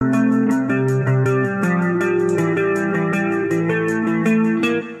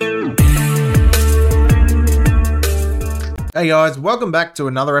Hey guys, welcome back to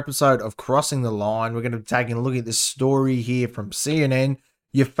another episode of Crossing the Line. We're going to be taking a look at this story here from CNN,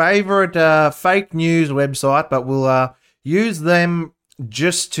 your favorite fake news website, but we'll use them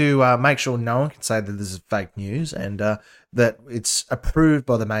just to make sure no one can say that this is fake news and that it's approved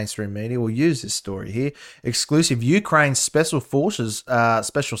by the mainstream media. We'll use this story here. Exclusive: Ukraine special forces,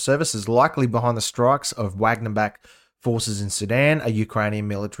 special services likely behind the strikes of Wagner-backed forces in Sudan, a Ukrainian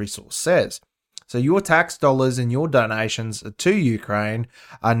military source says. So your tax dollars and your donations to Ukraine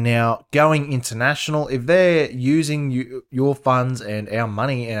are now going international. If they're using your funds and our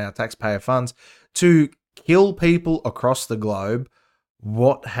money and our taxpayer funds to kill people across the globe,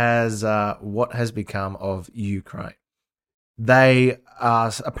 what has become of Ukraine? They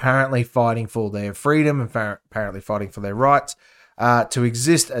are apparently fighting for their freedom and apparently fighting for their rights to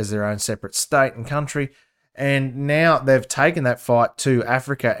exist as their own separate state and country. And now they've taken that fight to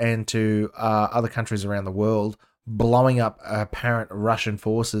Africa and to other countries around the world, blowing up apparent Russian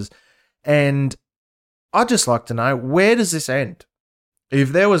forces. And I'd just like to know, where does this end?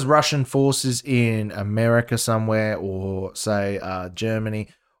 If there was Russian forces in America somewhere, or say Germany,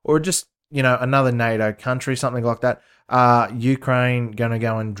 or just, another NATO country, something like that, Ukraine going to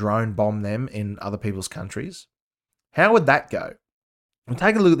go and drone bomb them in other people's countries? How would that go? We'll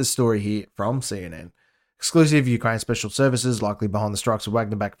take a look at the story here from CNN. Exclusive: Ukraine special services likely behind the strikes of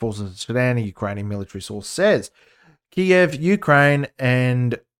Wagner-backed forces in Sudan, a Ukrainian military source says. Kiev, Ukraine,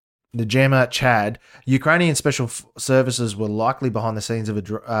 and Nejema, Chad. Ukrainian special services were likely behind the scenes of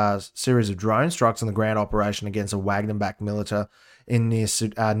a series of drone strikes on the ground operation against a Wagner-backed militia near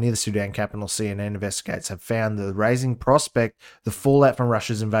the Sudan capital. CNN investigates have found the raising prospect the fallout from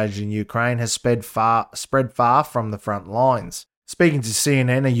Russia's invasion in Ukraine has spread far from the front lines. Speaking to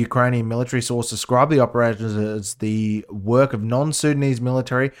CNN, a Ukrainian military source described the operations as the work of non-Sudanese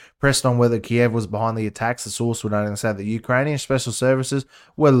military. Pressed on whether Kiev was behind the attacks, the source would only say that Ukrainian special services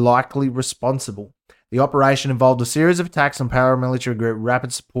were likely responsible. The operation involved a series of attacks on paramilitary group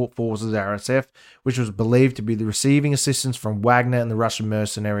Rapid Support Forces (RSF), which was believed to be receiving assistance from Wagner and the Russian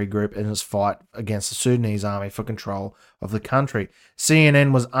mercenary group in its fight against the Sudanese army for control of the country.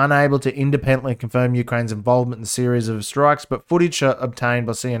 CNN was unable to independently confirm Ukraine's involvement in the series of strikes, but footage obtained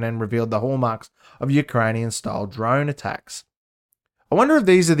by CNN revealed the hallmarks of Ukrainian-style drone attacks. I wonder if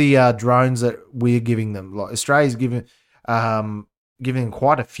these are the drones that we're giving them. Like Australia's giving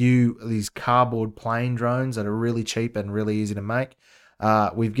quite a few of these cardboard plane drones that are really cheap and really easy to make.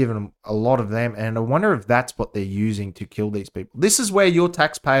 We've given them a lot of them, and I wonder if that's what they're using to kill these people. This is where your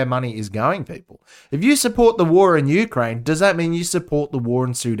taxpayer money is going, people. If you support the war in Ukraine, does that mean you support the war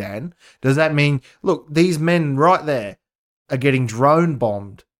in Sudan? Does that mean, look, these men right there are getting drone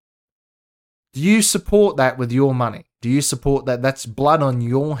bombed? Do you support that with your money? Do you support that? That's blood on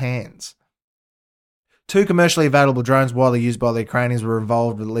your hands. Two commercially available drones widely used by the Ukrainians were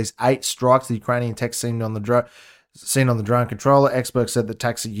involved with at least 8 strikes. The Ukrainian text seen on the drone controller. Experts said the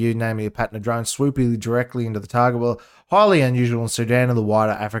attacks used, namely a pattern of drones swooping directly into the target, were highly unusual in Sudan and the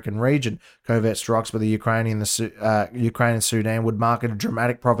wider African region. Covert strikes by the Ukraine and Sudan would mark a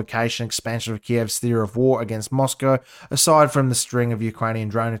dramatic provocation, expansion of Kiev's theory of war against Moscow. Aside from the string of Ukrainian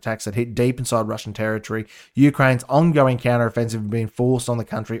drone attacks that hit deep inside Russian territory, Ukraine's ongoing counteroffensive has been forced on the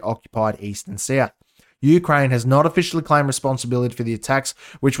country occupied east and south. Ukraine has not officially claimed responsibility for the attacks,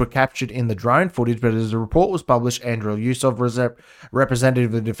 which were captured in the drone footage, but as the report was published, Andriy Yusov,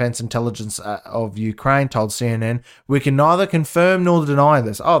 representative of the Defense Intelligence of Ukraine, told CNN, "We can neither confirm nor deny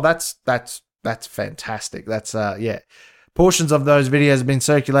this." Oh, that's fantastic. That's yeah. Portions of those videos have been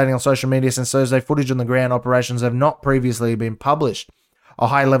circulating on social media since Thursday. Footage on the ground operations have not previously been published. A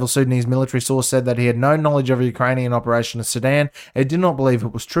high-level Sudanese military source said that he had no knowledge of a Ukrainian operation in Sudan and did not believe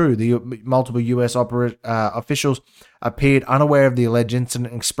it was true. The multiple U.S. officials appeared unaware of the alleged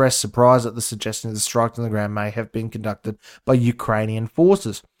incident and expressed surprise at the suggestion that the strike on the ground may have been conducted by Ukrainian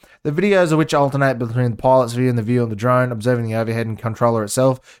forces. The videos, of which alternate between the pilot's view and the view of the drone, observing the overhead and controller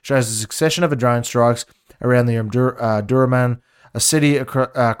itself, shows a succession of drone strikes around the Durman, a city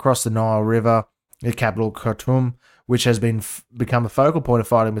across the Nile River, the capital Khartoum, which has become a focal point of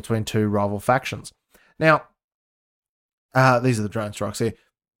fighting between two rival factions. Now, these are the drone strikes here.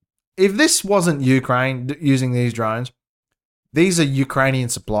 If this wasn't Ukraine using these drones, these are Ukrainian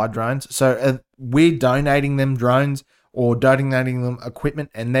supplied drones. So we're donating them drones or donating them equipment,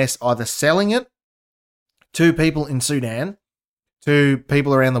 and they're either selling it to people in Sudan, to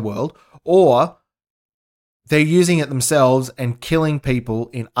people around the world, or they're using it themselves and killing people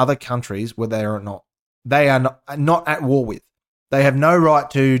in other countries where they are not at war with. They have no right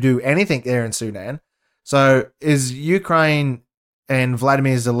to do anything there in Sudan. So is Ukraine and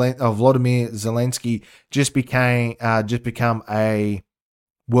Vladimir Zelensky just become a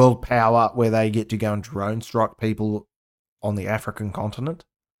world power where they get to go and drone strike people on the African continent?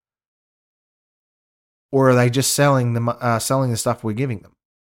 Or are they just selling the stuff we're giving them?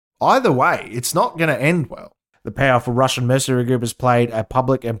 Either way, it's not going to end well. The powerful Russian mercenary group has played a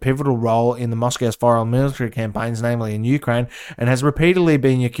public and pivotal role in the Moscow's foreign military campaigns, namely in Ukraine, and has repeatedly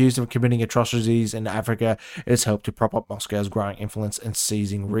been accused of committing atrocities in Africa. It has helped to prop up Moscow's growing influence and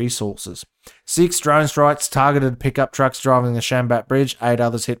seizing resources. 6 drone strikes targeted pickup trucks driving the Shambat Bridge. 8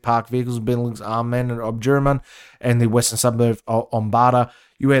 others hit parked vehicles, buildings, armed men at Omdurman and the western suburb of Ombada.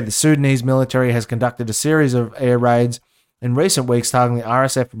 The Sudanese military has conducted a series of air raids in recent weeks, targeting the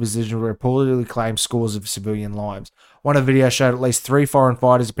RSF position reportedly claimed scores of civilian lives. One of the videos showed at least 3 foreign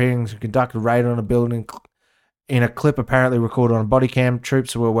fighters appearing to conduct a raid on a building. In a clip apparently recorded on a body cam,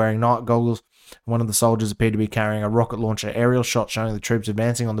 troops were wearing night goggles. One of the soldiers appeared to be carrying a rocket launcher aerial shot showing the troops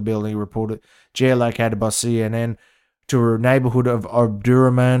advancing on the building, reported geolocated by CNN to a neighborhood of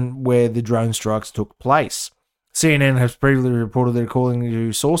Omdurman where the drone strikes took place. CNN has previously reported that, according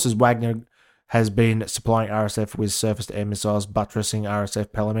to sources, Wagner has been supplying RSF with surface-to-air missiles, buttressing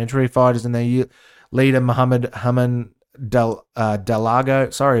RSF parliamentary fighters and their leader, Mohammed Haman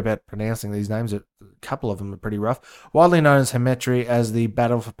Dalago. Sorry about pronouncing these names. A couple of them are pretty rough. Widely known as Hemetry, as the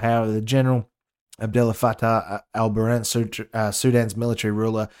battle for power of the general Abdel Fattah al-Burhan, Sudan's military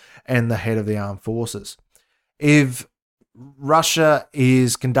ruler and the head of the armed forces. If Russia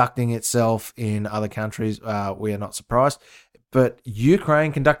is conducting itself in other countries, we are not surprised. But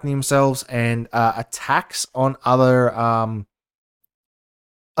Ukraine conducting themselves and attacks on other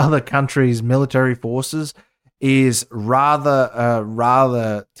countries' military forces is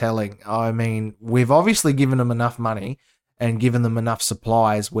rather telling. I mean, we've obviously given them enough money and given them enough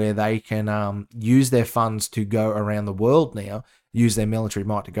supplies where they can use their funds to go around the world now, use their military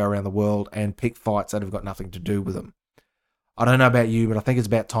might to go around the world and pick fights that have got nothing to do with them. I don't know about you, but I think it's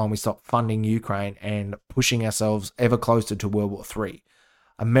about time we stop funding Ukraine and pushing ourselves ever closer to World War III.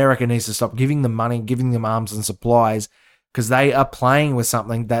 America needs to stop giving them money, giving them arms and supplies, because they are playing with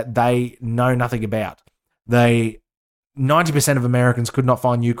something that they know nothing about. 90% of Americans could not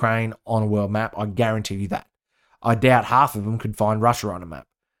find Ukraine on a world map. I guarantee you that. I doubt half of them could find Russia on a map.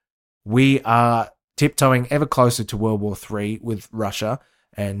 We are tiptoeing ever closer to World War III with Russia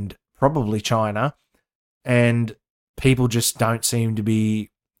and probably China, and people just don't seem to be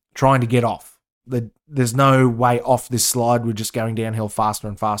trying to get off. There's no way off this slide. We're just going downhill faster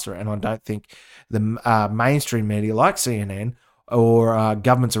and faster, and I don't think the mainstream media like CNN or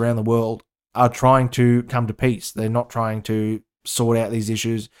governments around the world are trying to come to peace. They're not trying to sort out these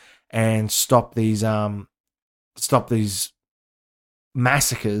issues and stop these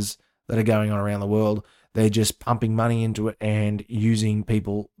massacres that are going on around the world. They're just pumping money into it and using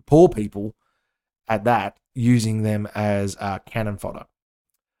people, poor people at that, using them as cannon fodder.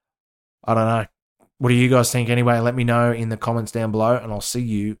 I don't know. What do you guys think anyway? Let me know in the comments down below, and I'll see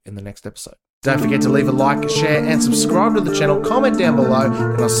you in the next episode. Don't forget to leave a like, share, and subscribe to the channel. Comment down below,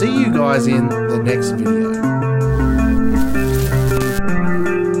 and I'll see you guys in the next video.